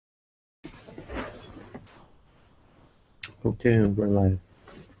Okay, we're live.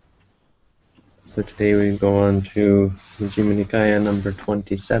 So today we go on to Majjhima Nikaya number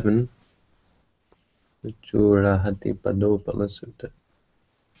 27, the Churahatipadopala Sutta,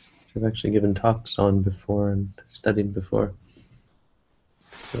 which I've actually given talks on before and studied before.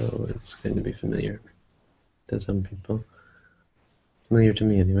 So it's going to be familiar to some people. Familiar to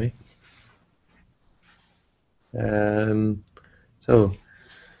me anyway. So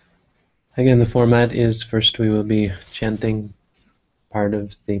again, the format is first we will be chanting part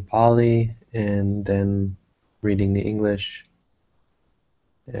of the Pali and then reading the English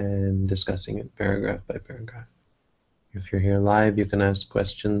and discussing it paragraph by paragraph. If you're here live, you can ask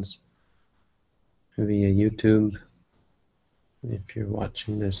questions via YouTube. If you're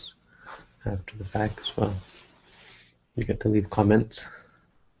watching this after the fact as well, you get to leave comments.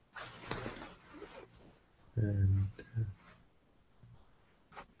 And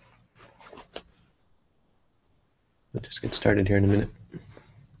we'll just get started here in a minute.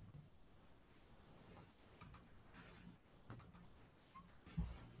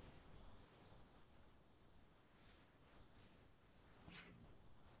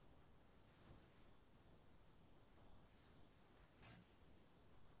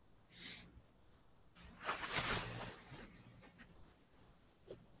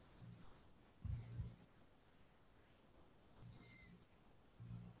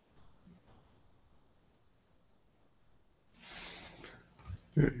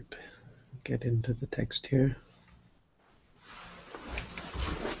 All right, get into the text here.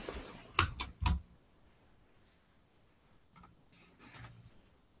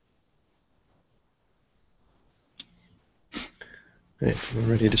 All right, we're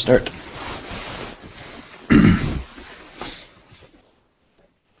ready to start.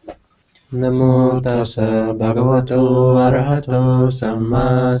 Namo tassa bhagavato arahato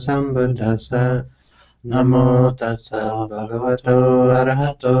samma sambuddhassa. Namo tassa bhagavato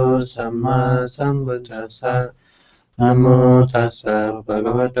arahato samma sambuddhassa. Namo tassa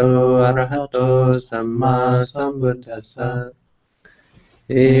bhagavato arahato samma sambuddhassa.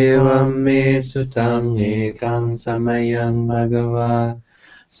 Evam me sutang ekang samayang bhagava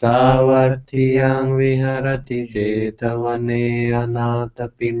savartiyang viharati jetavane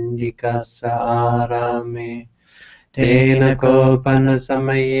anatapindikassa arame tena kopana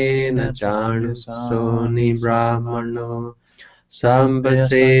samayena janusoni brahmano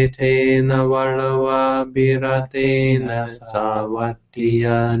sambhasetena valava biratena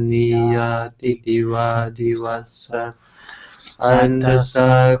savartiya niyatitiva divassa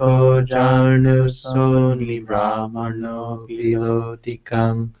Antasako janusoni brahmano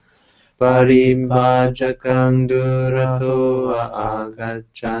pilotikam parimbajakang durato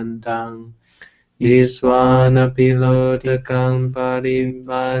agacchantang Iswana pilotakang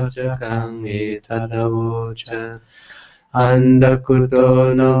parimbajakang etadavocha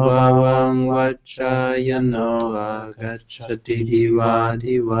Andakuto no bhavang vachayano agacchati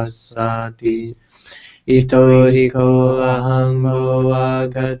divadivasati Ito hiko aham bhava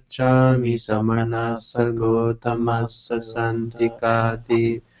gacchami samanassa gotamassa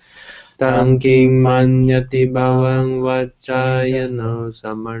santikati Tangking manyati bhavang vachayano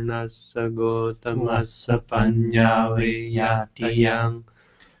samanassa gotamassa panyaveyatiyang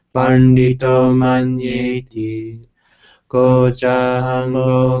Pandito manyeti Kocha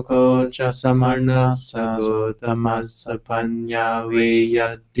kocha samanassa gotamassa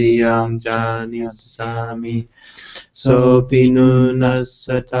panyaveyatiyang janisami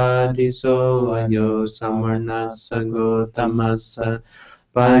Sopinunassa tadiso ayo samanassa gotamassa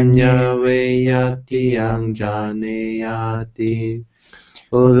panyaveyatiyang janeyati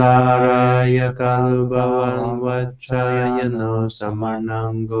Ularaya kalbhavang vachayano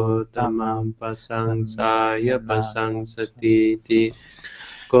samanang gotamang pasangsaya pasangsatiti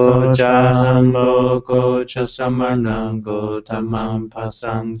Kochaham kocha samanang gotamang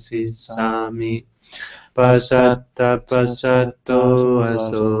pasangsisami Pasatta pasatto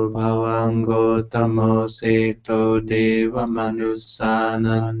aso bhavang gotamo seto deva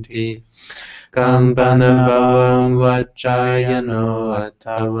manusananti Kampana bhavang vachayano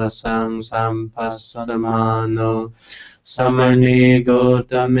atavasang sampassamano samane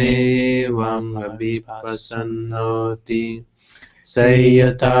gotame vam abhipasannoti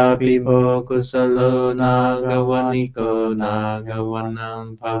Sayatapi kusalo nagavaniko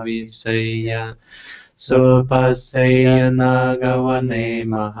nagavanam pavisaya Sopasaya nagavane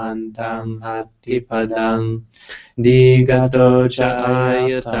mahantang hattipadang Digato cha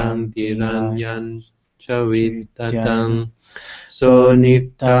ayatang tiranyan chavitatang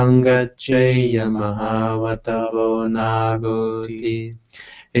Sonitang gaccheya mahavatavo nagoti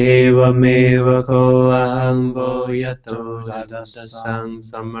Evameva ko aham vo yato radasang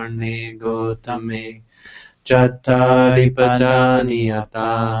samarne gotame Chattari padani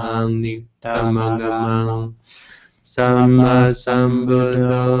atahang nittamagamang Samma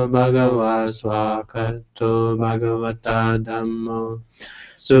sambuddho bhagava swakato bhagavata dhammo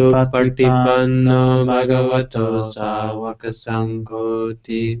Supatipanno bhagavato sāvaka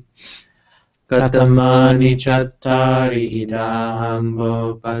saṅghoti Katamani chattari idaham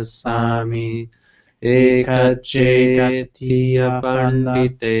pasami Ekacchetiya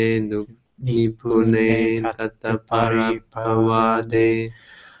pandite nipune kataparipavade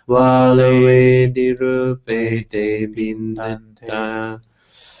Valave rupe te bindata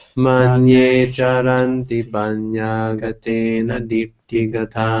Manye charanti panyagatena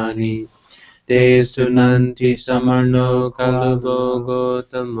dittigatani Te sunanti samarno kalubo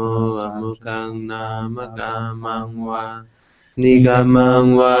gotamo amukang namagamang wa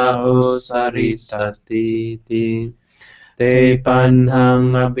Nigamang wa osarisati ti Te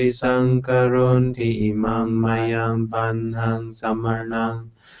panhang abhisangkaronti imang mayang panhang samarnang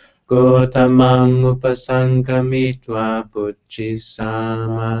Gotamang upasangkamitva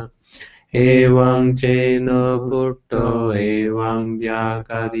puccisama Evang ceno purto evang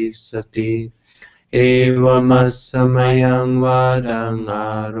vyakarisati Evam assamayang vadang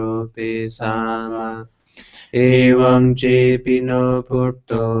arope sama Evam cepino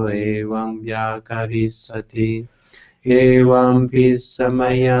purto evang vyakarisati Evam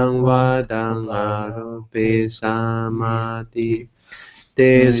pissamayang vadang arope samati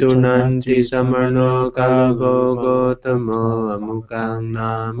Te sunanti samarno kalbo gotamo amukang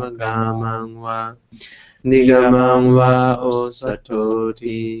namagamang wa Nigamang wa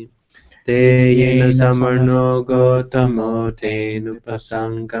osatoti Te yena samarno gotamo te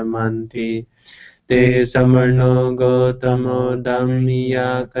nupasangkamanti Te samarno gotamo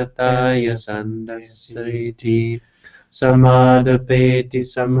dhammiya kataya sandasiti Samadapeti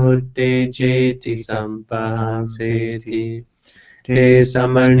samudde jeti sampahanseti Te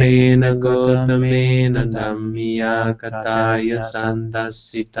samarnena gotamena dhammiya kataya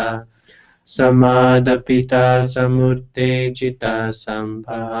sandasita Samadapita samuttejita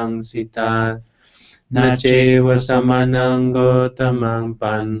sampahangsita Nacheva samanang gotamang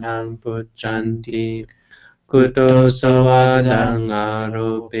panhang puccanti Kuto savadang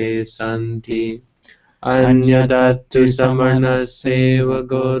arope santi Anyadattu samarnaseva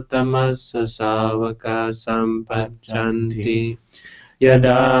gotamassa savaka sampaccanti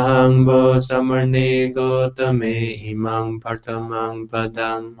Yadahang vo samarne gotame imang partamang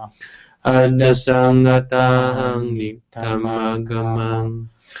padang Addasangatahang nittamagamang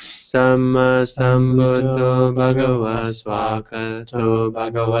Samma sambuddho bhagava swakato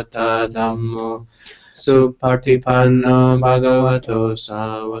bhagavata dhammo Supatipanno bhagavato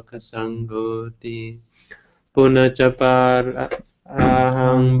sāvaka saṅghoti Punacapar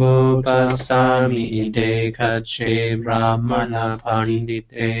aham pasami ide kache brahmana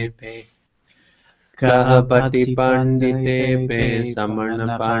pandite pe Kahapati pandite pe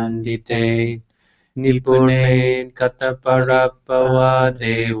samarna pandite Nipune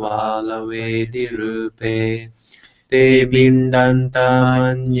kataparapavade valavedi rupe Te bindanta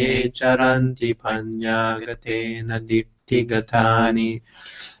manye charanti panyagatena dittigatani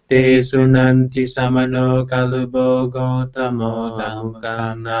Te sunanti samano kalubo gotamo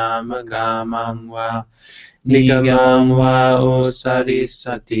damukang namagamang wa Nigamang wa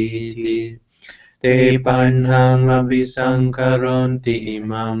osarisati Te panhang abhisangkaronti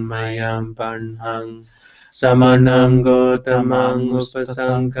imam mayam panhang Samanang gotamang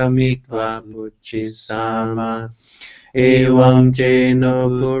upasangkamitva puccisama Evam ceno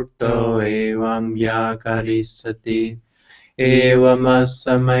purto evam vyakarisati Evam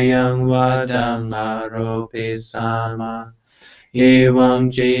assamayang vadang arope sama Evam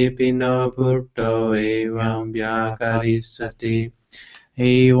cepino purto evam vyakarisati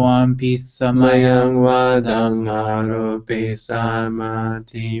Evam pissamayang vadang arope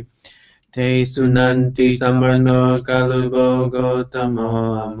samati Te sunanti samarno kalubo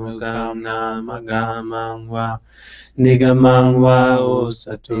gotamo amukam namagamang wa Nigamang wa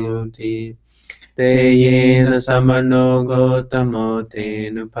osatuti Te yena samarno gotamo te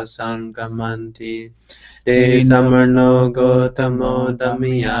nupasangkamanti Te samarno gotamo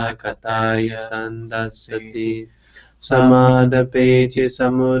dhammiya kataya sandasati Samadapeti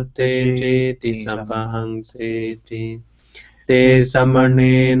samuttejeti sampahangseti Te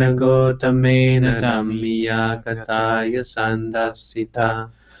samarnena gotamena dhammiya kataya sandasita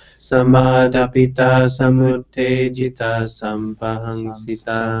Samadapita samuttejita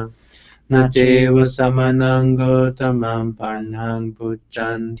sampahangsita na jeva samanang gotamam parnang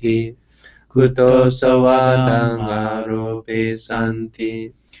puchanti kuto savadang arope santi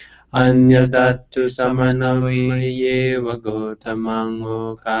anyadattu samanavayeva gotamang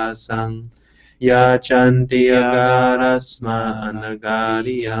okasang yachanti agarasma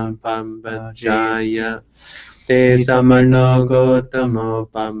anagariyam pambajaya te samano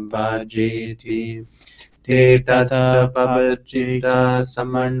gotamo pambajeti te tata pabajita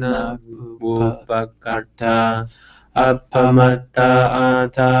samana upakarta appamatta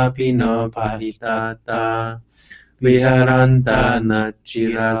atapino pahitata viharanta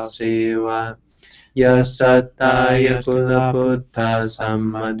nachiraseva yasattaya kulaputta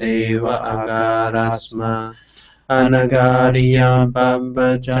sammadeva agarasma anagariyam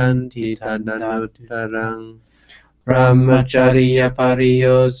pabbajanti tadanuttarang brahmacharya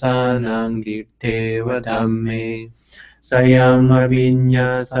pariyosanang dirteva dhamme sayam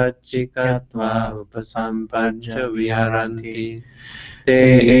avinya sachikatva upasampajja viharanti te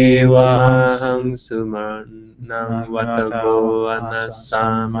eva aham sumanang vatabo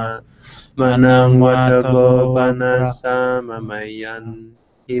anasama manang vatabo anasama mayan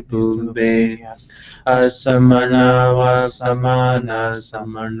ibumbe asamana vasamana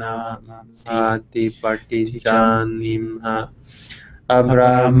samana ati patijanimha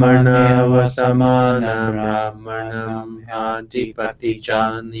abrahmana vasamana brahmanam ati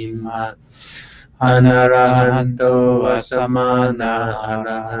patijanimha anarahanto vasamana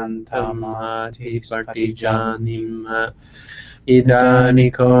arahantam ati patijanimha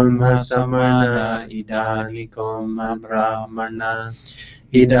idanikom samana idanikom brahmana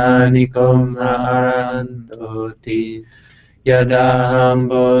idanikom arahantoti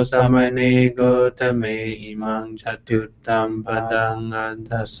yadahambo samane gotame imang chatuttam padang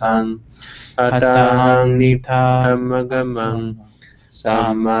adasang atahang nitamagamang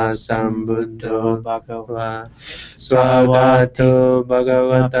sama sambuddho bhagava swagato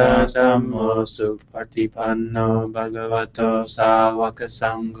bhagavata dhammo supatipanno bhagavato sāvaka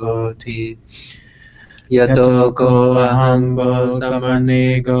saṅghoti yato ko ahambo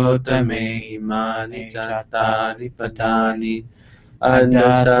samane gotame imani cattari padani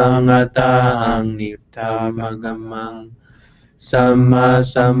adasang nitamagamang Samma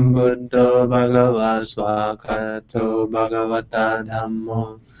sambuddho bhagava swakato bhagavata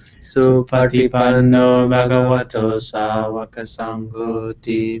dhammo supatipanno bhagavato sāvaka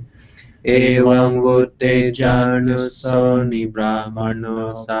saṅghoti evam vutte janusoni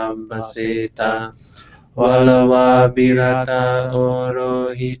brahmano sabbaseta valava virata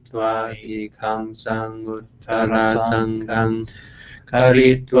orohitva hikam sanguttara sangham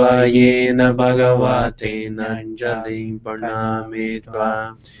karitva yena bhagavate nanjalim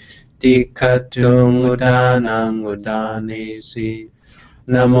parnametva tikhatung udanang udanesi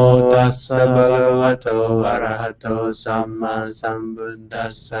namo tassa bhagavato arahato samma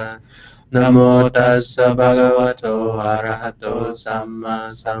sambuddhassa namo tassa bhagavato arahato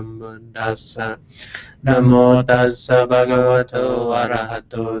samma sambuddhassa namo tassa bhagavato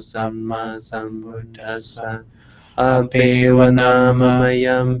arahato samma sambuddhassa Apeva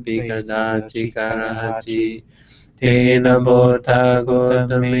namamayam pikadachikarahati Tena bhota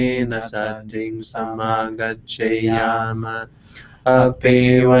gotamena saddhing samagaccheyama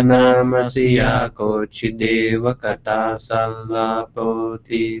Apeva namasya kochideva kata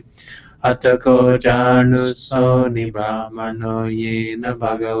sallapoti Atako janusoni brahmano yena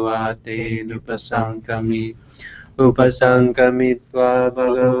bhagavate nupasankami Upasankamitva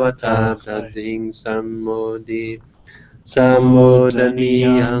bhagavata prating sammodi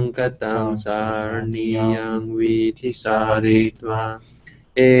Sammodaniyang katang sarniyang vidhisaritva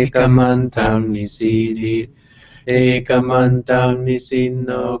Ekamantam nisidit Ekamantam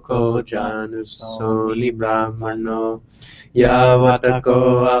nisinno ko janusoni brahmano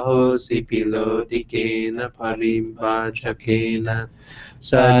Yavatako ahosi pilodikena parimbhajakena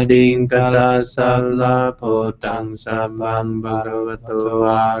Sading kata salapotang sabang bhagavato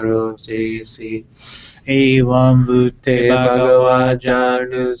arosisi Evam buddhe bhagava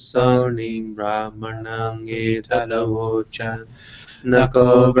janusoning brahmanang etadavocha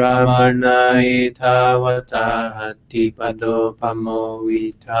Nako brahmana etavata hati padopamo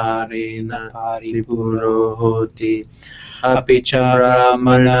vitarena paripuro hoti Apicha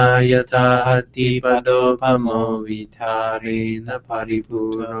brahmana yata hati padopamo vitarena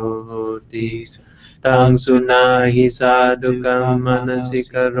paripuro hoti Tang sunahi sadukam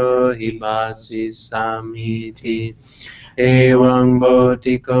manasikaro hibasi samiti Evam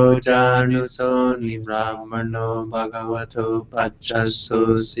bodhiko janusoni brahmano bhagavato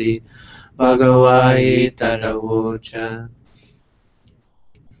pachasosi bhagavai tadavocha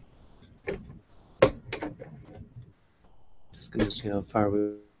Just going to see how far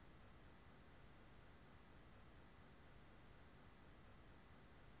we...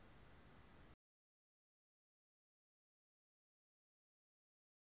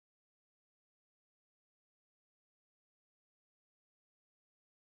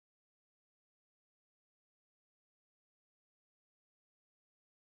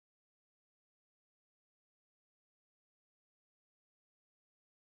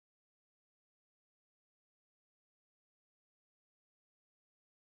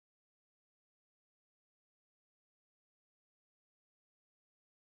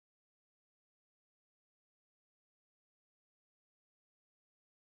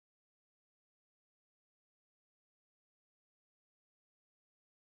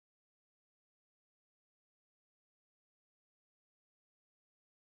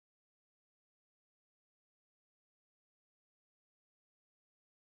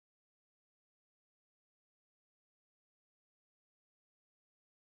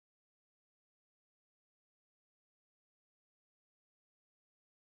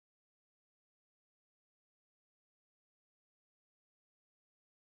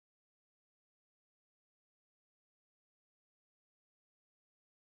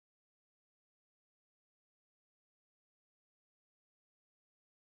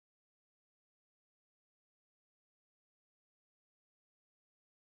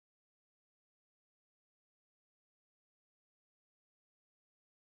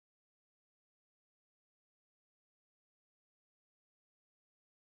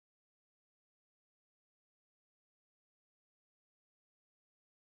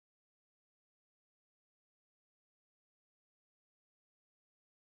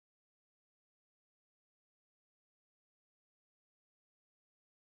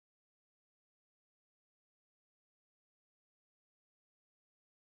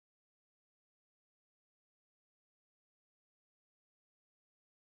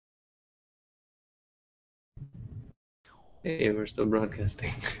 Hey, we're still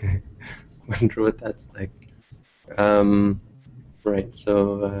broadcasting. Wonder what that's like. Right,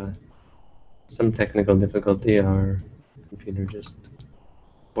 so some technical difficulty. Our computer just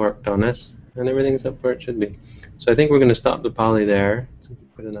worked on us, and everything's up where it should be. So I think we're going to stop the Pali there. It's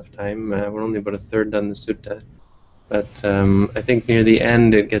good enough time. We're only about a third done the sutta. But I think near the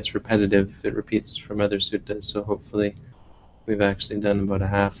end it gets repetitive. It repeats from other suttas, so hopefully we've actually done about a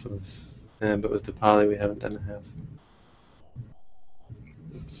half of... but with the Pali we haven't done a half.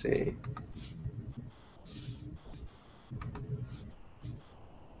 Let's see.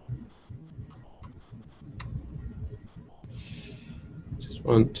 Just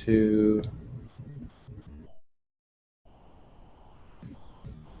want to...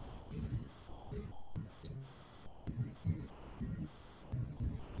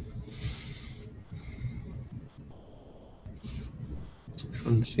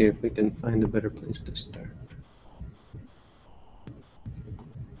 see if we can find a better place to start.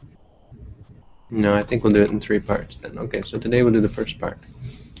 No, I think we'll do it in 3 parts then. Okay, so today we'll do the first part.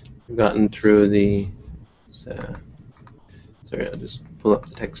 We've gotten through the... sorry, I'll just pull up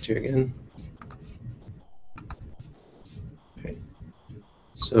the text here again. Okay.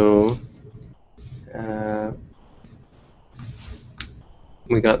 So,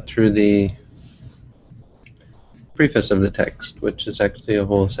 we got through the preface of the text, which is actually a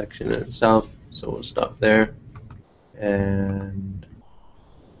whole section in itself. So we'll stop there, and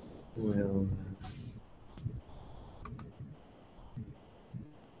we'll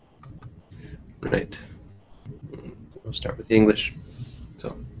right. We'll start with the English.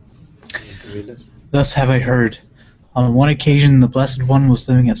 So, you can read this. Thus have I heard. On one occasion, the Blessed One was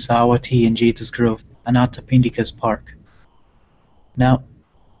living at Savatthi in Jeta's Grove, Anathapindika's park. Now,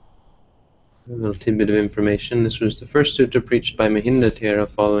 a little tidbit of information. This was the first sutta preached by Mahinda Thera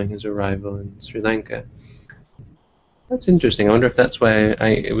following his arrival in Sri Lanka. That's interesting. I wonder if that's why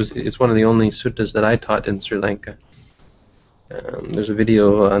it's one of the only suttas that I taught in Sri Lanka. There's a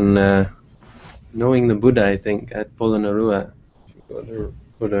video on Knowing the Buddha, I think, at Polonnaruwa. If you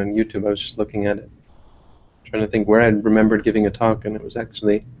go to on YouTube, I was just looking at it, trying to think where I'd remembered giving a talk, and it was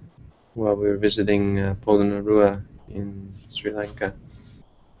actually while we were visiting Polonnaruwa in Sri Lanka.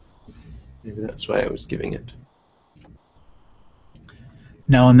 Maybe that's why I was giving it.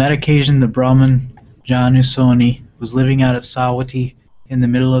 Now on that occasion the Brahmin Janusoni was living out at Savatthi in the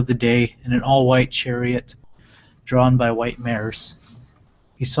middle of the day in an all-white chariot drawn by white mares.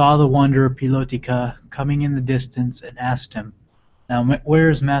 He saw the wanderer Pilotika coming in the distance and asked him, "Now where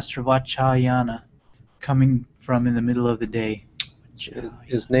is Master Vachayana coming from in the middle of the day?"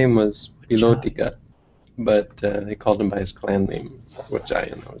 His name was Pilotika, but they called him by his clan name,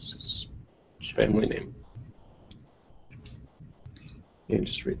 Vachayana was his family name. Let me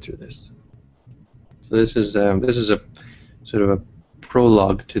just read through this. So this is a sort of a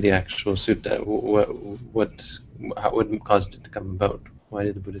prologue to the actual sutta. What caused it to come about? Why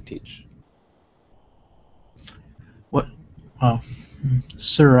did the Buddha teach?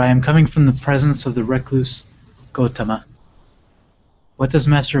 Sir, I am coming from the presence of the recluse Gotama. What does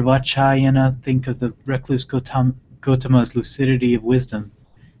Master Vachayana think of the recluse Gotama's lucidity of wisdom?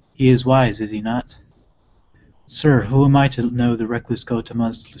 He is wise, is he not? Sir, who am I to know the recluse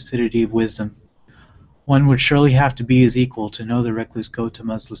Gotama's lucidity of wisdom? One would surely have to be his equal to know the recluse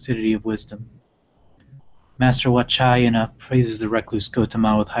Gotama's lucidity of wisdom. Master Vachayana praises the recluse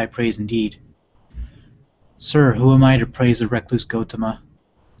Gotama with high praise indeed. Sir, who am I to praise the recluse Gotama?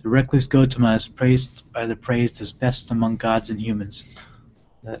 The recluse Gotama is praised by the praised as best among gods and humans.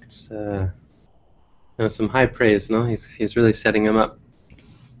 That's some high praise, no? He's really setting him up.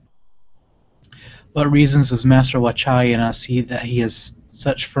 What reasons does Master Vachayana see that he has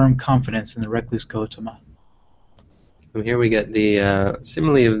such firm confidence in the recluse Gotama? And here we get the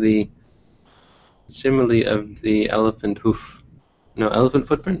simile of the elephant hoof. No, elephant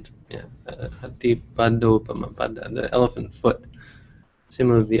footprint? Yeah. Hatipadopama, the elephant foot.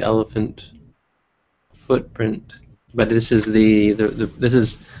 Simile of the elephant footprint. But this is this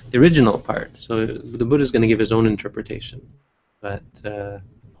is the original part. So the Buddha is going to give his own interpretation. But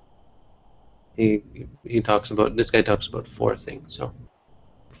he talks about, this guy talks about 4 things. So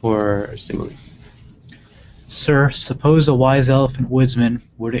 4 similes. Sir, suppose a wise elephant woodsman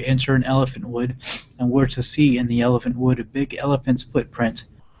were to enter an elephant wood and were to see in the elephant wood a big elephant's footprint,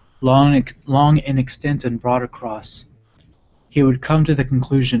 long in extent and broad across. He would come to the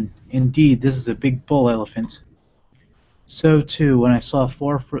conclusion, indeed, this is a big bull elephant. So, too, when I saw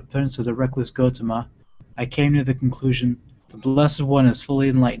 4 footprints of the recluse Gotama, I came to the conclusion, the Blessed One is fully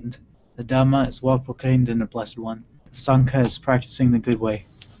enlightened, the Dhamma is well proclaimed in the Blessed One, the Sangha is practicing the good way.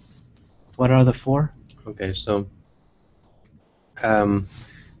 What are the 4? Okay, so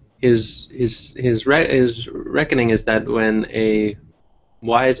his reckoning is that when a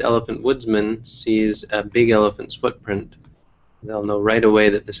wise elephant woodsman sees a big elephant's footprint, they'll know right away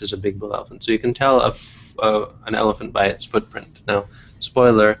that this is a big bull elephant. So you can tell an elephant by its footprint. Now,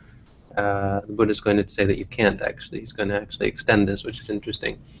 spoiler, the Buddha is going to say that you can't actually. He's going to actually extend this, which is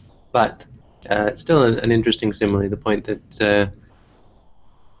interesting. But it's still an interesting simile, the point that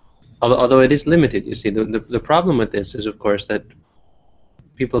although it is limited, you see, the problem with this is, of course, that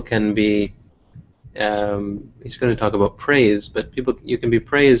people can be, he's going to talk about praise, but you can be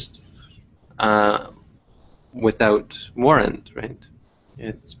praised without warrant, right?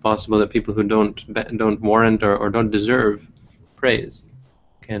 It's possible that people who don't warrant or don't deserve praise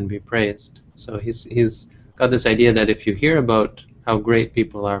can be praised. So he's got this idea that if you hear about how great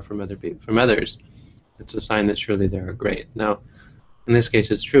people are from others, it's a sign that surely they are great. Now, in this case,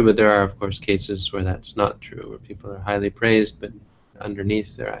 it's true, but there are, of course, cases where that's not true, where people are highly praised, but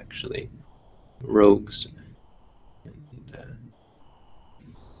underneath they're actually rogues and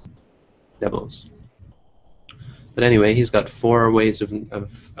devils. But anyway, he's got 4 ways of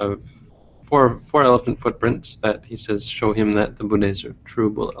 4 elephant footprints that he says show him that the Buddha is a true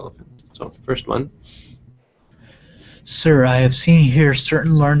bull elephant. So, the first one. Sir, I have seen here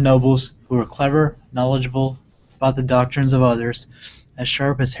certain learned nobles who are clever, knowledgeable about the doctrines of others, as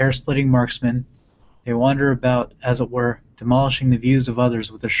sharp as hair-splitting marksmen. They wander about, as it were, demolishing the views of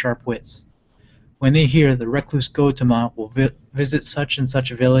others with their sharp wits. When they hear the recluse Gotama will visit such and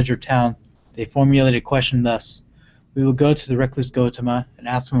such a village or town, they formulate a question thus: we will go to the recluse Gotama and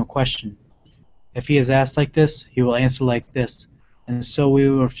ask him a question. If he is asked like this, he will answer like this, and so we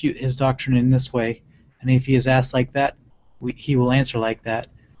will refute his doctrine in this way, and if he is asked like that, he will answer like that,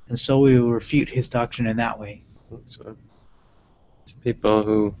 and so we will refute his doctrine in that way. So,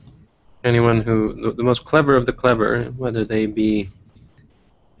 anyone who, the most clever of the clever, whether they be,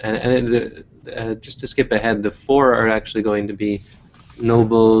 just to skip ahead, the 4 are actually going to be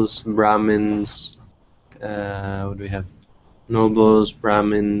nobles, Brahmins, what do we have? Nobles,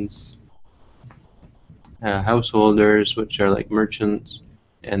 Brahmins, householders, which are like merchants,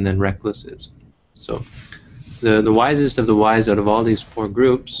 and then recluses. So the wisest of the wise out of all these 4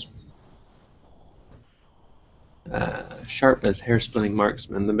 groups, sharp as hair-splitting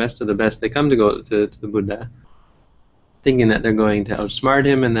marksmen, the best of the best, they come to go to the Buddha, thinking that they're going to outsmart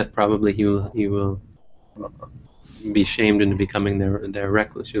him, and that probably he will be shamed into becoming their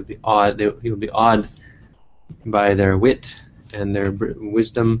recluse. He'll be awed by their wit and their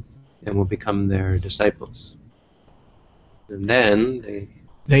wisdom, and will become their disciples. And then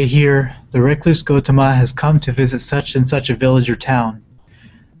they hear the recluse Gotama has come to visit such and such a village or town.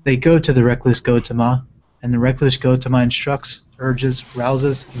 They go to the recluse Gotama, and the recluse Gotama instructs, urges,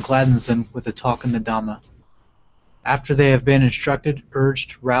 rouses, and gladdens them with a talk in the Dhamma. After they have been instructed,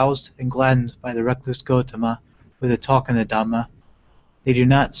 urged, roused, and gladdened by the recluse Gotama with a talk in the Dhamma, they do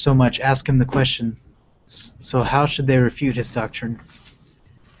not so much ask him the question, so how should they refute his doctrine?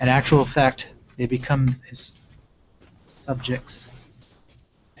 In actual fact, they become his subjects.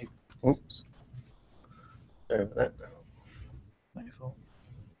 Oops. Sorry about that. My fault.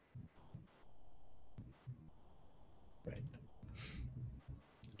 Right.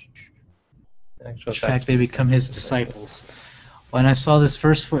 In fact, they become his disciples. When I saw this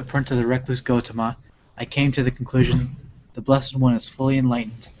first footprint of the recluse Gotama, I came to the conclusion the Blessed One is fully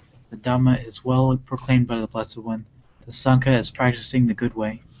enlightened, the Dhamma is well proclaimed by the Blessed One, the Sangha is practicing the good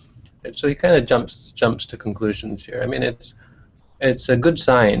way. So he kind of jumps to conclusions here. I mean, it's a good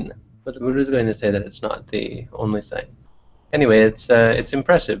sign, but the Buddha is going to say that it's not the only sign. Anyway, it's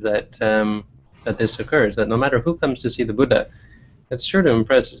impressive that that this occurs. That no matter who comes to see the Buddha, it's sure to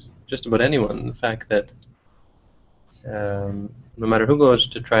impress just about anyone. The fact that no matter who goes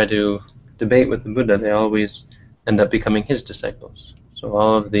to try to debate with the Buddha, they always end up becoming his disciples. So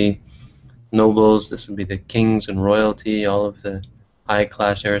all of the nobles, this would be the kings and royalty, all of the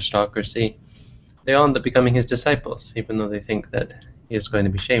high-class aristocracy, they all end up becoming his disciples, even though they think that he is going to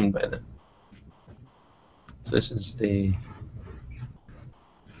be shamed by them. So this is the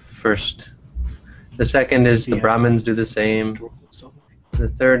first. The second is the Brahmins do the same. The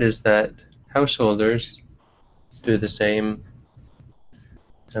third is that householders do the same.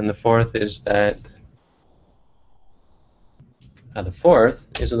 And the fourth is that the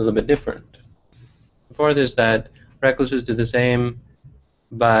fourth is a little bit different. The fourth is that recluses do the same,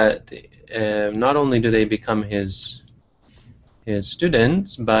 but not only do they become his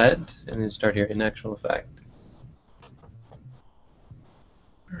students, but, and they start here, in actual fact.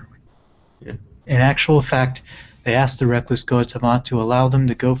 Yeah. In actual fact, they ask the recluse Gotama to allow them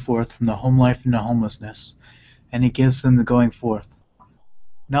to go forth from the home life into homelessness, and he gives them the going forth.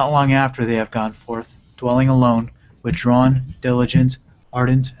 Not long after they have gone forth, dwelling alone, withdrawn, diligent,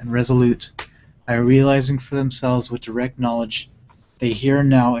 ardent, and resolute, by realizing for themselves with direct knowledge, they here and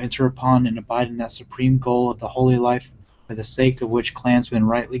now enter upon and abide in that supreme goal of the holy life, for the sake of which clansmen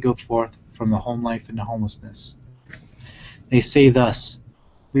rightly go forth from the home life into homelessness. They say thus,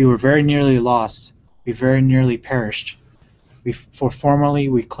 we were very nearly lost, we very nearly perished. For formerly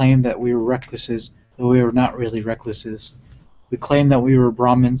we claimed that we were recluses, though we were not really recluses. We claimed that we were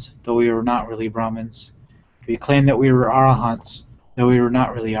Brahmins, though we were not really Brahmins. We claimed that we were Arahants, though we were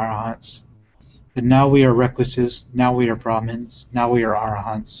not really Arahants. But now we are recluses, now we are Brahmins, now we are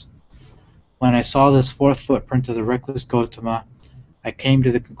Arahants. When I saw this fourth footprint of the recluse Gotama, I came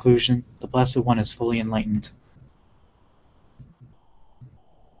to the conclusion the Blessed One is fully enlightened.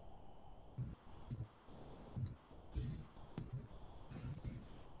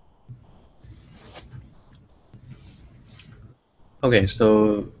 Okay,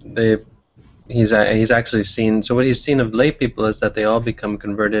 so he's actually seen. So what he's seen of lay people is that they all become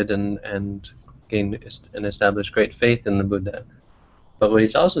converted and gain and establish great faith in the Buddha. But what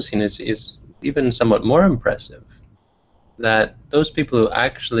he's also seen is even somewhat more impressive, that those people who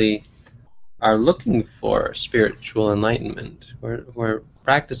actually are looking for spiritual enlightenment, who are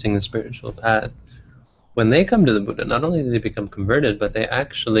practicing the spiritual path, when they come to the Buddha, not only do they become converted, but they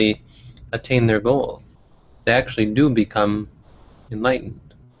actually attain their goal. They actually do become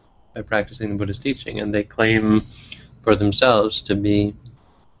enlightened by practicing the Buddha's teaching, and they claim for themselves to be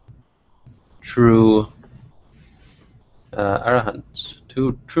true arahants,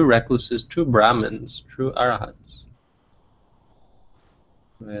 true recluses, true Brahmins, true arahants.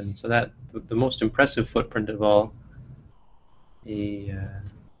 And so that the most impressive footprint of all, he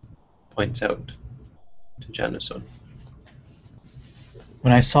points out to Janusoni.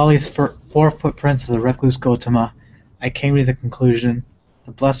 When I saw these four footprints of the recluse Gotama, I came to the conclusion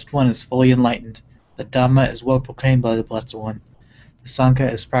the Blessed One is fully enlightened, the Dhamma is well proclaimed by the Blessed One, the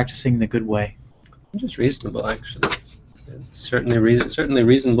Sangha is practicing the good way. Which is reasonable, actually. It's certainly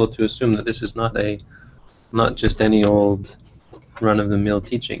reasonable to assume that this is not just any old run-of-the-mill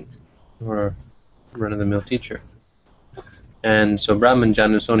teaching or run-of-the-mill teacher. And so Brahman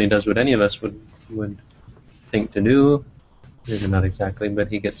Janusoni does what any of us would think to do. Maybe not exactly, but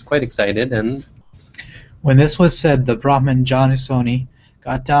he gets quite excited. And when this was said, the Brahman Janusoni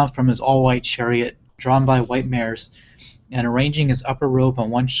got down from his all-white chariot, drawn by white mares, and arranging his upper robe on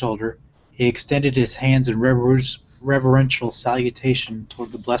one shoulder, he extended his hands in reverential salutation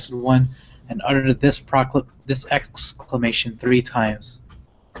toward the Blessed One and uttered this exclamation 3 times.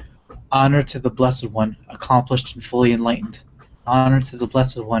 Honor to the Blessed One, accomplished and fully enlightened. Honor to the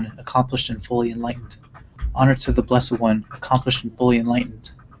Blessed One, accomplished and fully enlightened. Honor to the Blessed One, accomplished and fully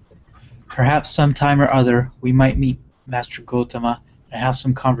enlightened. Perhaps some time or other we might meet Master Gotama and have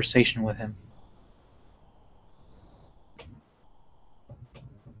some conversation with him.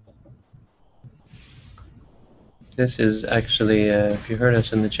 This is actually, if you heard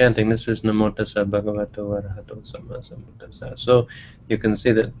us in the chanting, this is Namo Tassa Bhagavato Arahato Samma Sambuddhassa. So you can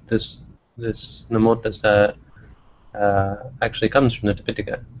see that this Namo Tassa actually comes from the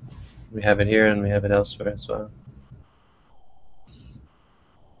Tipitaka. We have it here and we have it elsewhere as well.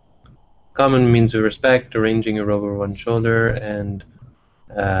 Common means of respect, arranging your robe over one shoulder and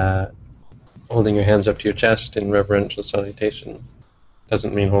holding your hands up to your chest in reverential salutation.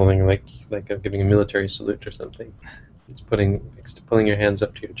 Doesn't mean holding like giving a military salute or something. It's pulling your hands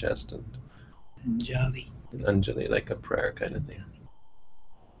up to your chest and Anjali, like a prayer kind of thing.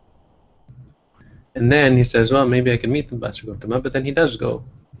 And then he says, well, maybe I can meet the Master Gotama, but then he does go,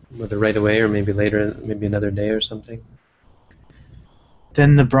 whether right away or maybe later, maybe another day or something.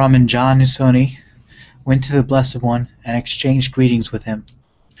 Then the Brahmin Janusoni went to the Blessed One and exchanged greetings with him.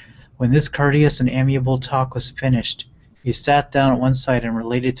 When this courteous and amiable talk was finished, he sat down at one side and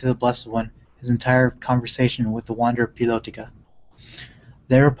related to the Blessed One his entire conversation with the wanderer Pilotika.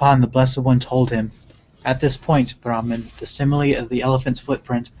 Thereupon the Blessed One told him, "At this point, Brahmin, the simile of the elephant's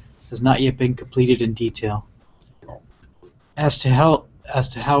footprint has not yet been completed in detail. As to how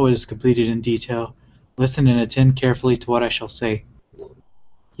it is completed in detail, listen and attend carefully to what I shall say."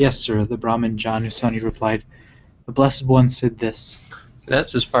 "Yes, sir," the Brahmin Janusoni replied. The Blessed One said this.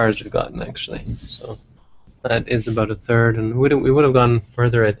 That's as far as we've gotten, actually. So that is about a third, and we would have gone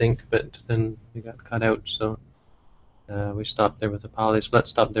further, I think, but then we got cut out, so we stopped there with the Pali. So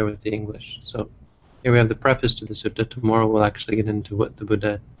let's stop there with the English. So here we have the preface to the sutta. Tomorrow we'll actually get into what the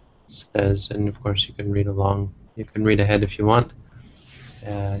Buddha says, and of course you can read along. You can read ahead if you want,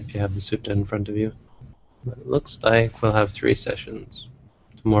 if you have the sutta in front of you. But it looks like we'll have 3 sessions.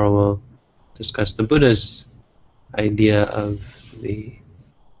 Tomorrow we'll discuss the Buddha's idea of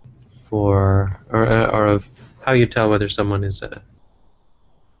or of how you tell whether someone is a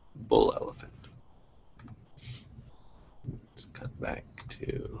bull elephant. Let's cut back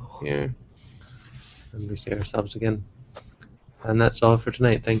to here and we see ourselves again. And that's all for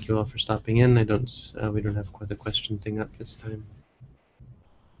tonight. Thank you all for stopping in. We don't have the question thing up this time.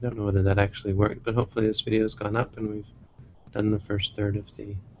 I don't know whether that actually worked, but hopefully this video has gone up and we've done the first third of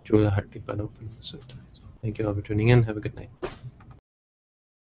the Jula Hartipan Open Sutta. So thank you all for tuning in. Have a good night.